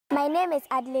My name is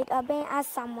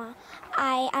Adjah.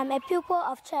 I am a pupil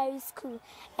of Cherry School,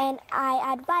 and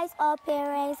I advise all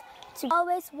parents to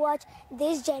always watch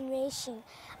This Generation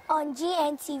on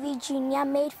GNTV Junior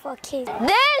Made for Kids.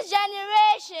 This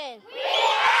generation!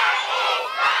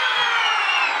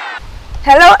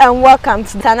 Hello and welcome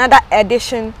to another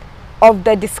edition of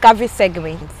the Discovery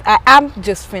segment. I am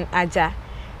Josephine Adjah.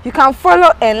 You can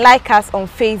follow and like us on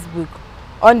Facebook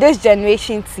on This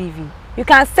Generation TV. You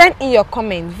can send in your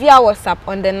comments via WhatsApp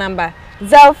on the number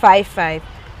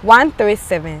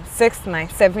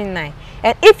 055-137-6979.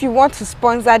 And if you want to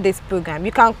sponsor this program,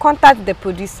 you can contact the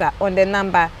producer on the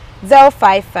number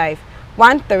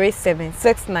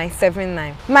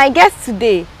 055-137-6979. My guest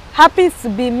today happens to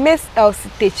be Miss Elsie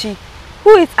Takyi,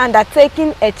 who is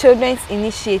undertaking a children's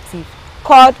initiative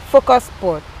called Focus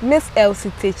Sport. Miss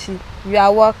Elsie Takyi, you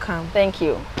are welcome. Thank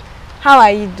you. How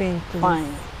are you doing, please?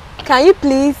 Fine. Can you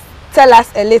please tell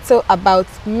us a little about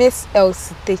Miss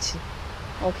Elsie Takyi?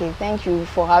 Okay, thank you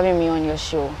for having me on your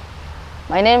show.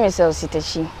 My name is Elsie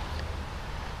Takyi,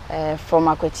 from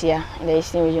Akwetia in the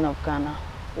Eastern region of Ghana.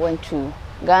 Went to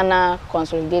Ghana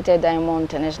Consolidated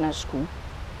Diamond International School.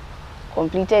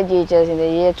 Completed GHS in the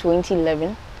year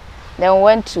 2011. Then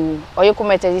went to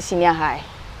Oyokomete Senior High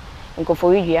in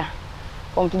Koforidua.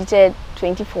 Completed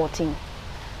 2014.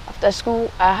 After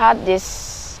school, I had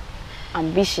this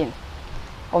ambition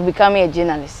of becoming a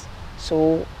journalist.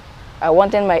 So I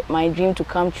wanted my dream to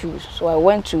come true. So I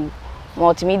went to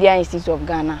Multimedia Institute of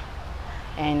Ghana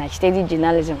and I studied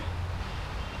journalism.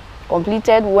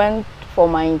 Completed, went for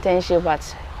my internship at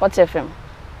Hot FM.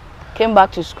 Came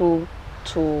back to school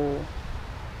to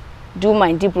do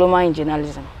my diploma in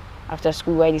journalism. After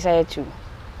school, I decided to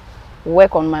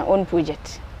work on my own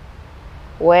project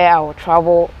where I will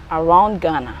travel around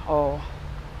Ghana or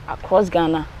across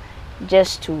Ghana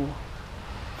just to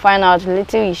find out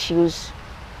little issues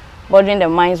bothering the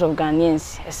minds of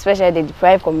Ghanaians, especially the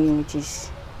deprived communities.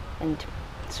 And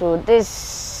so this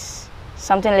is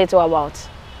something little about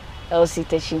Elsie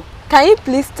Takyi. Can you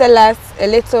please tell us a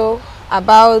little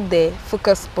about the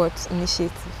Focus Sport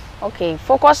initiative? Okay,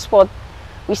 Focus Sport,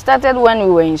 we started when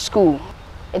we were in school.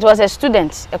 It was a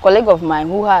student, a colleague of mine,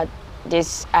 who had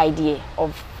this idea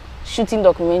of shooting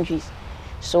documentaries.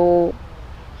 So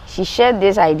she shared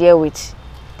this idea with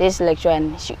this lecturer,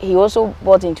 and he also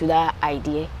bought into that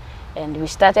idea, and we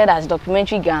started as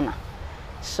Documentary Ghana.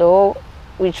 So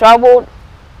we traveled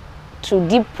to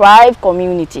deprived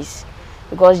communities,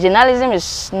 because journalism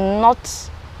is not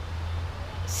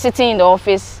sitting in the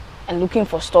office and looking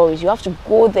for stories. You have to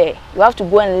go there. You have to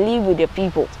go and live with the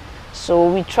people. So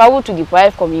we travel to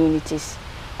deprived communities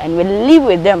and we live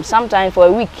with them, sometimes for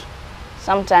a week,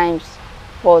 sometimes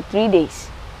for 3 days,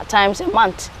 at times a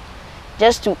month,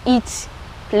 just to eat,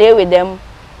 play with them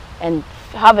and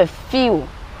have a feel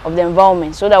of the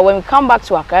environment, so that when we come back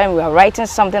to Accra and we are writing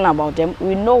something about them,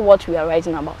 we know what we are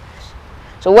writing about.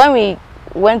 So when we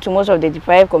went to most of the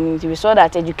deprived community, we saw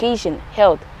that education,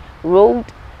 health, road,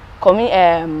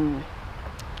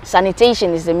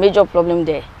 sanitation is a major problem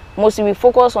there. Mostly we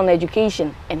focus on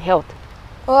education and health.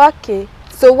 Okay,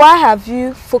 so why have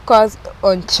you focused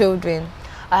on children?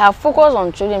 I have focused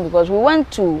on children because we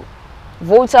went to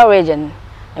Volta region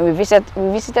and we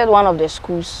visited one of the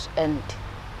schools, and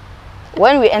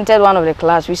when we entered one of the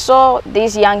class, we saw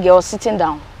this young girl sitting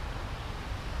down.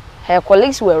 Her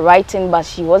colleagues were writing, but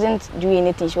she wasn't doing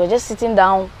anything. She was just sitting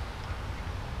down,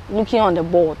 looking on the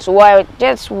board. So I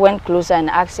just went closer and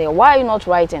asked her, "Why are you not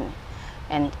writing?"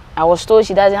 And I was told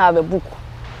she doesn't have a book.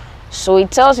 So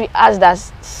it tells us that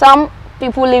some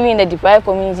people living in the deprived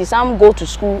community, some go to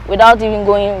school without even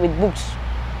going with books.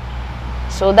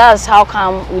 So that's how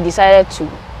come we decided to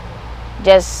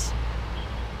just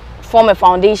form a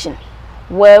foundation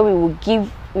where we will give,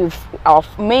 our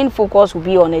main focus will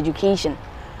be on education.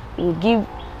 We will give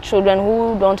children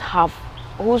who don't have,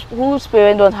 whose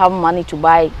parents don't have money to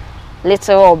buy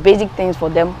little or basic things for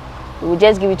them. We will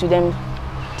just give it to them,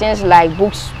 things like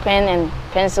books, pen and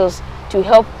pencils, to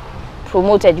help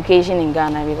promote education in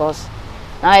Ghana, because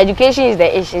now education is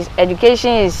the issue.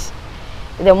 Education is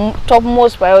the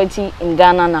topmost priority in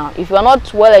Ghana now. If you are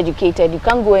not well educated, you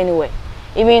can't go anywhere.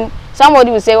 Even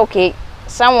somebody will say, okay,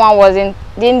 someone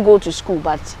didn't go to school,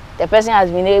 but the person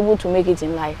has been able to make it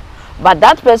in life. But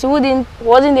that person who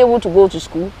wasn't able to go to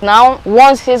school now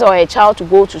wants his or her child to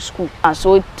go to school. And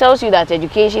so it tells you that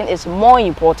education is more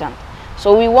important.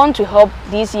 So we want to help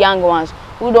these young ones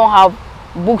who don't have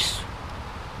books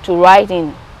to write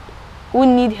in, who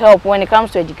need help when it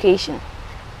comes to education,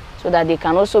 so that they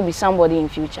can also be somebody in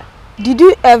future. Did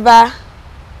you ever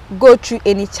go through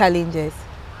any challenges?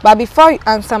 But before you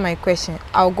answer my question,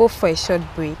 I'll go for a short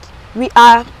break. We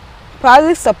are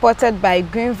proudly supported by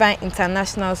Greenvine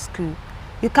International School.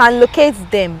 You can locate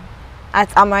them at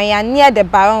Amaya near the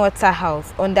Baron Water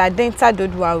House on the Adenta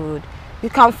Dodua Road. You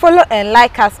can follow and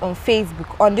like us on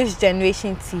Facebook on This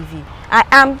Generation TV. I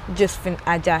am Josephine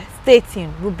Adjah. Stay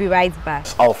tuned. We'll be right back.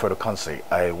 Alfredo Kansi.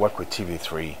 I work with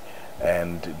TV3,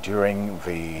 and during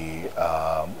the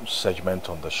segment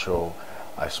on the show,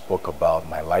 I spoke about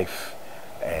my life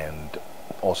and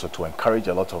also to encourage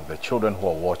a lot of the children who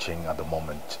are watching at the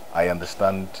moment. I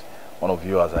understand one of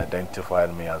you has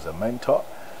identified me as a mentor.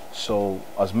 So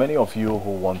as many of you who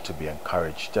want to be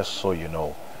encouraged, just so you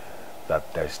know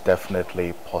that there's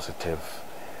definitely positive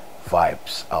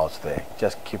vibes out there.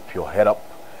 Just keep your head up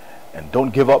and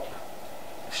don't give up.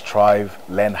 Strive,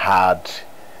 learn hard,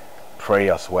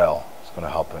 pray as well. It's going to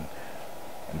happen.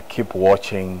 And keep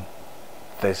watching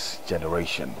This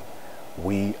Generation.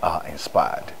 We are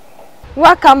inspired.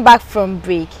 Welcome back from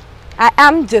break. I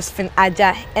am Josephine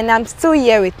Adjah and I'm still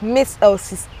here with Miss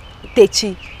Elsie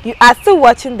Takyi. You are still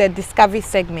watching the Discovery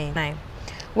segment.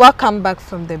 Welcome back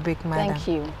from the break, madam. Thank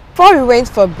you. Before we went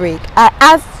for break, I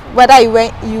asked whether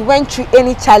you went through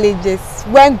any challenges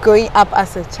when growing up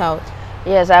as a child.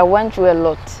 Yes, I went through a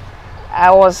lot.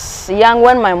 I was young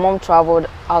when my mom traveled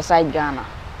outside Ghana.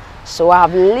 So I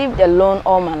have lived alone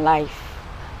all my life.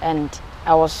 And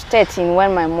I was 13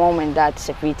 when my mom and dad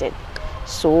separated.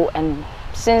 So, and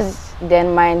since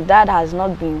then, my dad has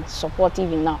not been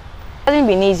supportive enough. It hasn't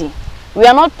been easy. We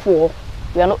are not poor.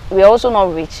 We are also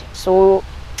not rich. So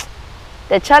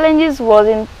the challenges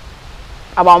wasn't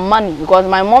about money, because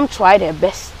my mom tried her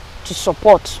best to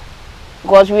support,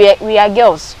 because we are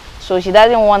girls, so she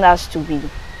doesn't want us to be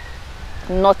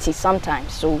naughty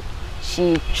sometimes. So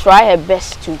she tried her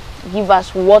best to give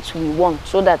us what we want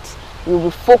so that we'll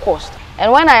be focused.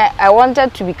 And when I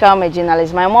wanted to become a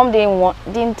journalist, my mom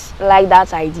didn't like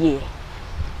that idea.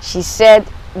 She said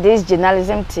this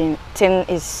journalism thing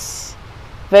is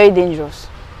very dangerous.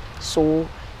 So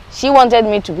she wanted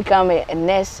me to become a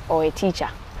nurse or a teacher.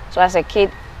 So as a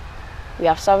kid, we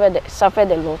have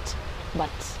suffered a lot, but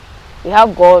we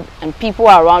have God and people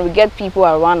around. We get people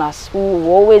around us who will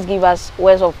always give us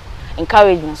words of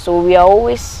encouragement. So we are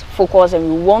always focused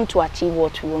and we want to achieve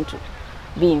what we want to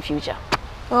be in future.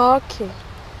 Okay.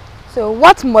 So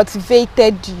what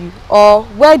motivated you, or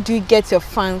where do you get your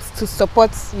funds to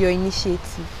support your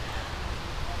initiative?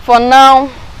 For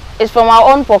now, it's from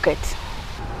our own pocket.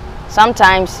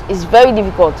 Sometimes it's very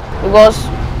difficult because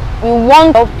we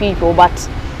want to help people, but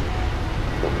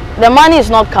the money is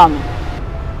not coming.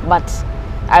 But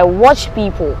I watch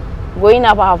people growing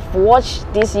up. I've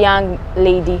watched this young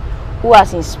lady who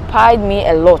has inspired me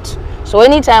a lot. So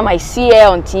anytime I see her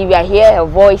on TV, I hear her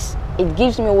voice, it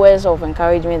gives me words of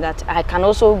encouragement that I can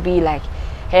also be like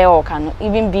her, or can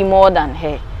even be more than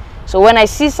her. So when I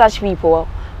see such people,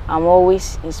 I'm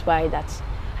always inspired that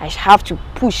I have to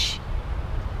push,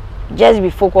 just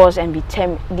be focused and be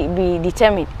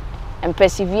determined and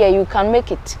persevere. You can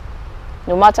make it,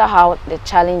 no matter how the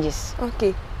challenge is.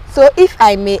 Okay, so if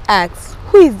I may ask,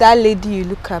 who is that lady you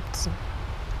look up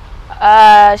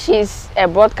to? She's a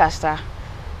broadcaster.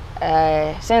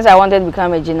 Since I wanted to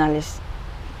become a journalist,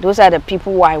 those are the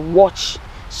people who I watch.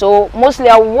 So mostly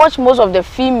I watch most of the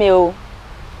female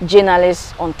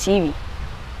journalists on TV.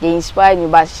 They inspire me,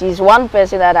 but she's one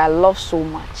person that I love so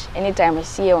much. Anytime I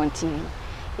see her on TV,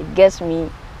 it gets me,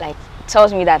 like, it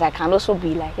tells me that I can also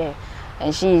be like her.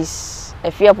 And she's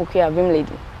a Fiapukia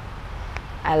lady.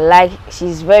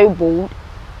 She's very bold.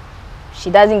 She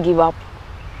doesn't give up.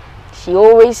 She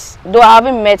always, though I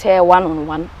haven't met her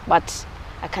one-on-one, but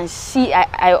I can see,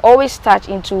 I always touch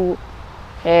into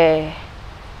her,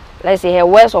 let's say, her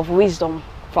words of wisdom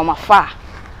from afar.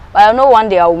 But I know one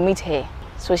day I will meet her.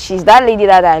 So she's that lady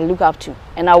that I look up to,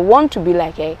 and I want to be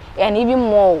like her, and even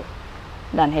more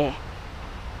than her.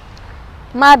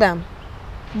 Madam,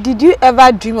 did you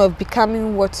ever dream of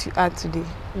becoming what you are today?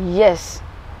 Yes,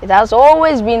 it has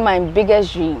always been my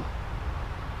biggest dream.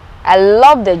 I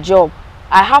love the job.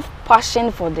 I have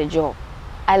passion for the job.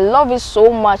 I love it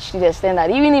so much to the extent that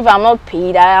even if I'm not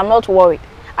paid, I am not worried.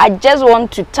 I just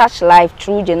want to touch life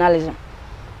through journalism.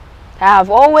 I have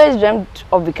always dreamt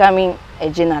of becoming a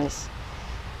journalist.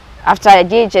 After a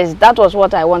JHS, that was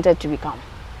what I wanted to become.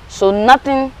 So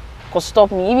nothing could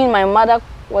stop me. Even my mother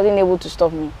wasn't able to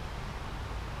stop me.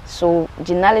 So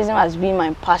journalism has been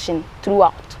my passion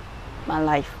throughout my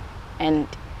life. And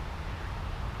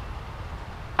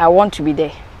I want to be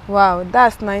there. Wow,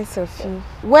 that's nice of you.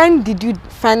 When did you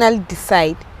finally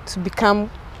decide to become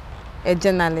a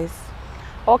journalist?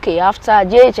 Okay, after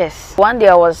JHS, one day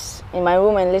I was in my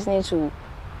room and listening to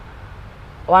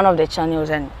one of the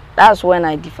channels, and that's when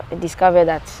I discovered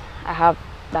that I have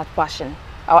that passion.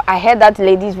 I heard that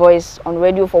lady's voice on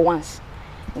radio for once.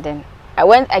 And then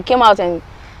I came out and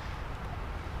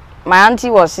my auntie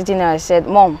was sitting there. I said,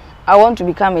 Mom, I want to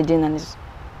become a journalist.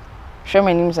 Show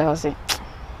my name, I was saying,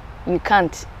 you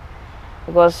can't,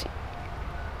 because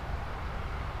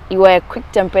you are a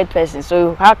quick-tempered person,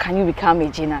 so how can you become a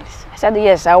journalist? I said,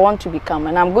 yes, I want to become,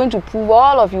 and I'm going to prove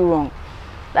all of you wrong,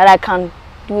 that I can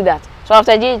do that. So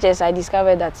after JHS, I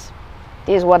discovered that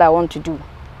this is what I want to do.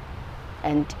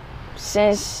 And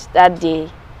since that day,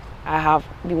 I have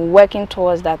been working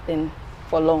towards that thing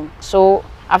for long. So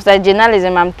after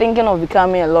journalism, I'm thinking of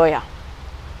becoming a lawyer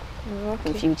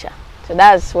in future. So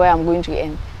that's where I'm going to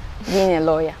end, being a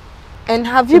lawyer. And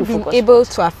have you been able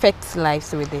to affect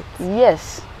lives with it?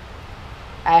 Yes,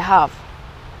 I have,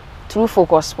 through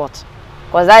focus sport,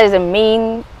 because that is the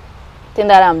main thing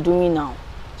that I'm doing now.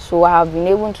 So I have been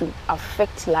able to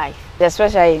affect life,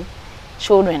 especially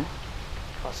children,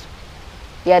 because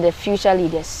they are the future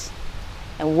leaders.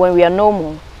 And when we are no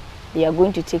more, they are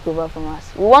going to take over from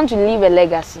us. We want to leave a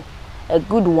legacy, a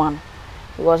good one,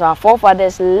 because our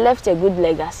forefathers left a good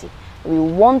legacy. We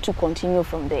want to continue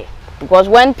from there. Because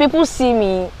when people see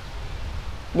me,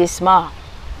 they smile.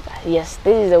 Yes,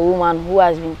 this is a woman who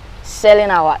has been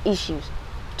selling our issues,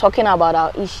 talking about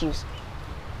our issues,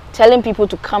 telling people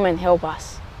to come and help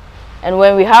us. And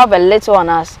when we have a little on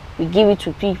us, we give it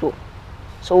to people.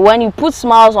 So when you put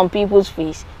smiles on people's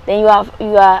face, then you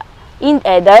are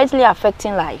directly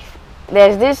affecting life.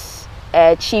 There's this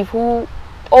chief who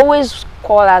always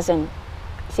call us and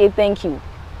say thank you.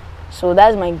 So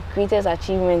that's my greatest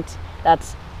achievement, that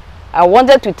I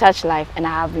wanted to touch life and I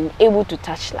have been able to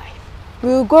touch life.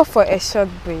 We'll go for a short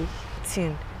break.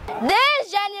 Tune.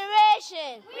 This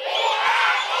generation.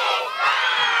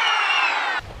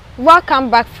 Welcome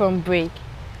back from break.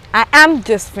 I am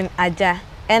Josephine Adjah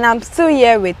and I'm still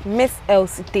here with Miss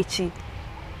Elsie Takyi.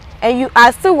 And you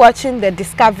are still watching the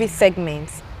Discovery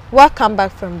segments. Welcome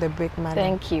back from the break, madam.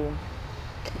 Thank you.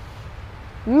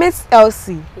 Miss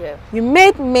Elsie, you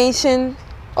made mention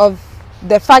of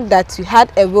the fact that you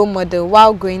had a role model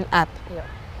while growing up. Yeah.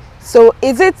 So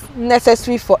is it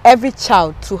necessary for every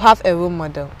child to have a role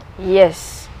model?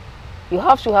 Yes, you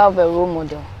have to have a role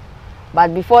model.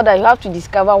 But before that, you have to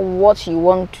discover what you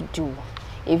want to do.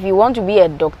 If you want to be a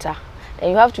doctor,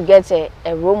 then you have to get a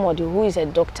role model who is a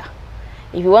doctor.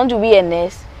 If you want to be a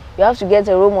nurse, you have to get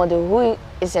a role model who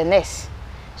is a nurse,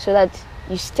 so that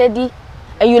you study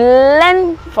and you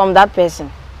learn from that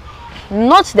person.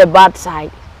 Not the bad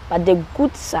side, but the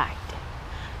good side.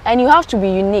 And you have to be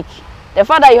unique. The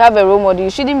fact that you have a role model, you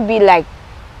shouldn't be like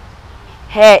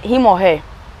him or her.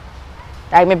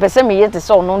 Like me person me yet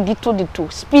so no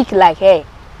dito. Speak like her,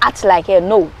 act like her.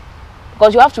 No.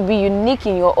 Because you have to be unique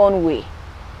in your own way.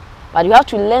 But you have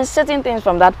to learn certain things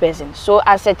from that person. So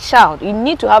as a child, you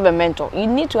need to have a mentor. You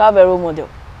need to have a role model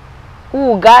who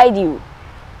will guide you.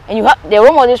 And the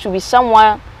role model should be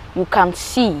someone you can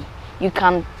see, you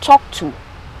can talk to.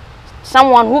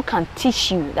 Someone who can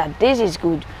teach you that this is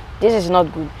good, this is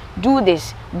not good. Do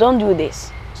this, don't do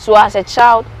this. So as a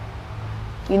child,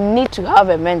 you need to have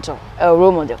a mentor, a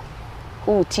role model,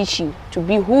 who will teach you to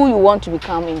be who you want to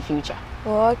become in future.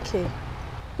 Okay.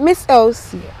 Miss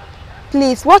Elsie,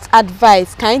 please, what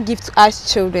advice can you give to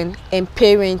us children and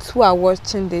parents who are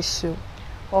watching this show?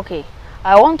 Okay,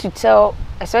 I want to tell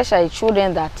especially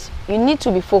children that you need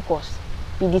to be focused,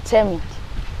 be determined,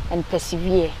 and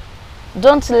persevere.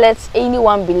 Don't let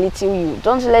anyone belittle you.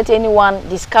 Don't let anyone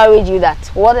discourage you that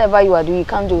whatever you are doing, you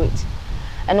can't do it.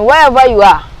 And wherever you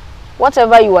are,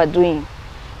 whatever you are doing,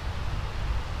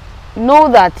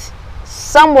 know that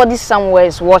somebody somewhere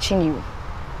is watching you.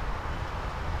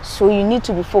 So you need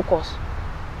to be focused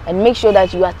and make sure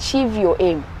that you achieve your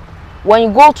aim. When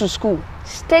you go to school,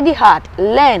 study hard,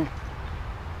 learn.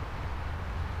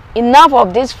 Enough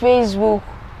of this Facebook,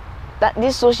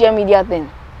 this social media thing.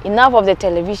 Enough of the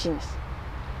televisions.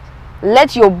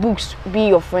 Let your books be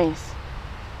your friends.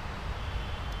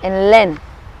 And learn.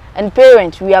 And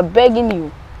parents, we are begging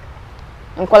you.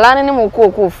 So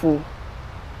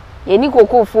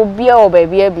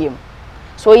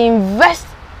invest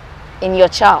in your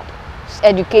child's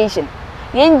education.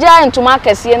 It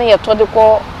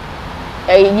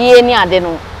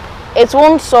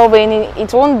won't solve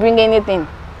it won't bring anything.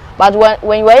 But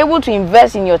when you are able to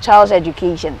invest in your child's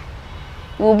education,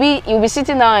 you'll be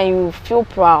sitting down and you feel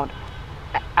proud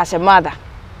as a mother.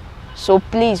 So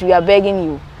please, we are begging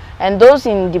you. And those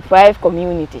in deprived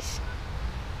communities,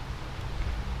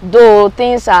 though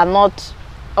things are not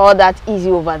all that easy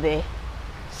over there,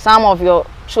 some of your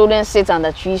children sit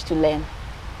under trees to learn.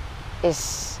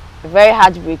 It's very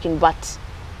heartbreaking, but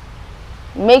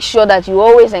make sure that you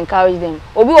always encourage them.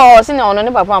 Obi wa sing on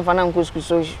ne papa amfa na nko school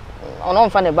so ono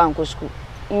mfa ne bank school.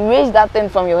 Erase that thing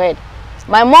from your head.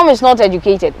 My mom is not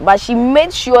educated, but she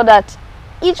made sure that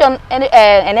each and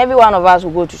every one of us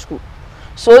will go to school.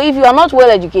 So if you are not well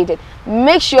educated,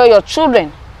 make sure your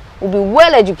children will be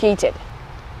well educated.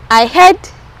 I heard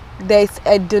there is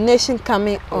a donation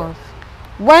coming on.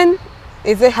 When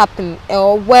is it happening,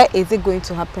 or where is it going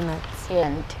to happen at?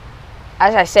 And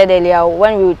as I said earlier,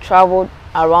 when we traveled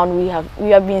around, we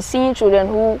have been seeing children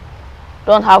who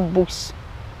don't have books,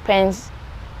 pens,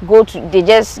 they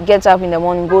just get up in the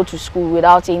morning, go to school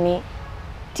without any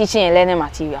teaching and learning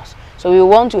materials. So we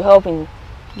want to help in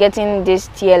getting these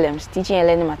TLMs, teaching and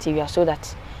learning materials, so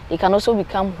that they can also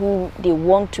become who they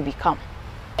want to become.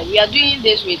 We are doing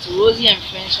this with Rosie and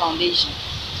Friends Foundation.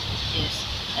 Yes.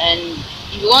 And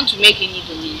if you want to make any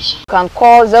donation, you can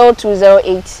call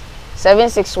 0208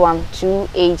 761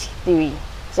 283,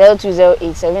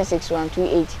 0208 761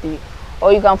 283,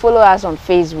 or you can follow us on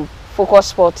Facebook, Focus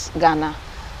Sports Ghana,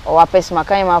 or Apes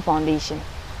Makaima Foundation,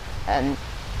 and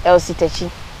Elsie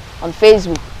Takyi on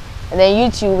Facebook. And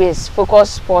then YouTube is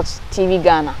Focus Sports TV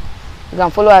Ghana. You can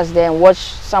follow us there and watch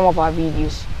some of our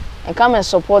videos, and come and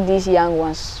support these young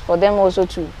ones for them also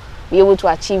to be able to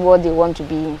achieve what they want to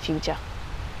be in future.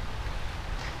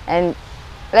 And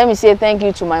let me say thank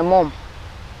you to my mom.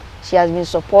 She has been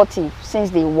supportive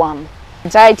since day one.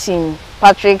 Entire team,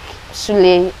 Patrick,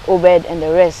 Sule, Obed, and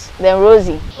the rest. Then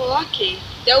Rosie. Oh, okay.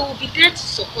 They will be there to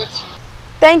support you.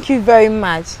 Thank you very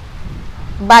much.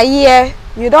 But here,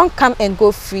 you don't come and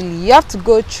go freely. You have to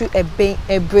go through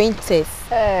a brain test.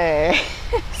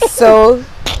 So,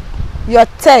 your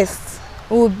test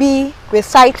will be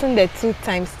reciting the 2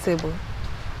 times table.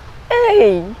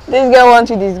 Hey, this girl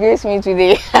wants to disgrace me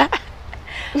today.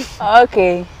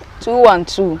 Okay,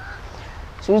 212,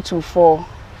 224,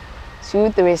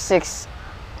 236,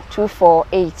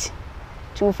 248,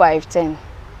 2510,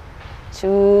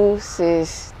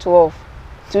 26 12,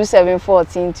 27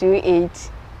 14,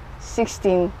 28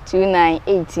 16, 29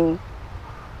 18,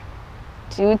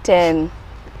 210,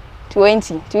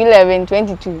 20, 211,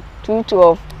 22,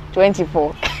 212,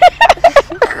 24.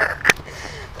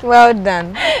 Well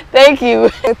done. Thank you.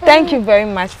 Thank you very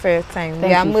much for your time.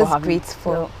 We are most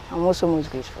grateful. No, I'm also most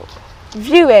grateful.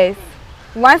 Viewers,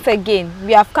 once again,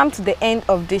 we have come to the end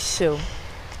of this show.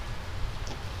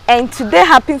 And today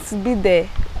happens to be the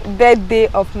birthday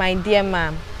of my dear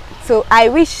mom. So I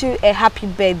wish you a happy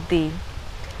birthday.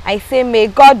 I say may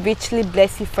God richly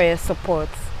bless you for your support.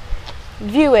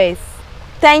 Viewers,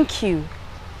 thank you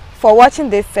for watching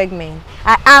this segment.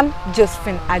 I am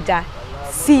Josephine Adjah.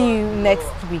 See you next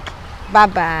week. Bye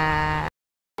bye.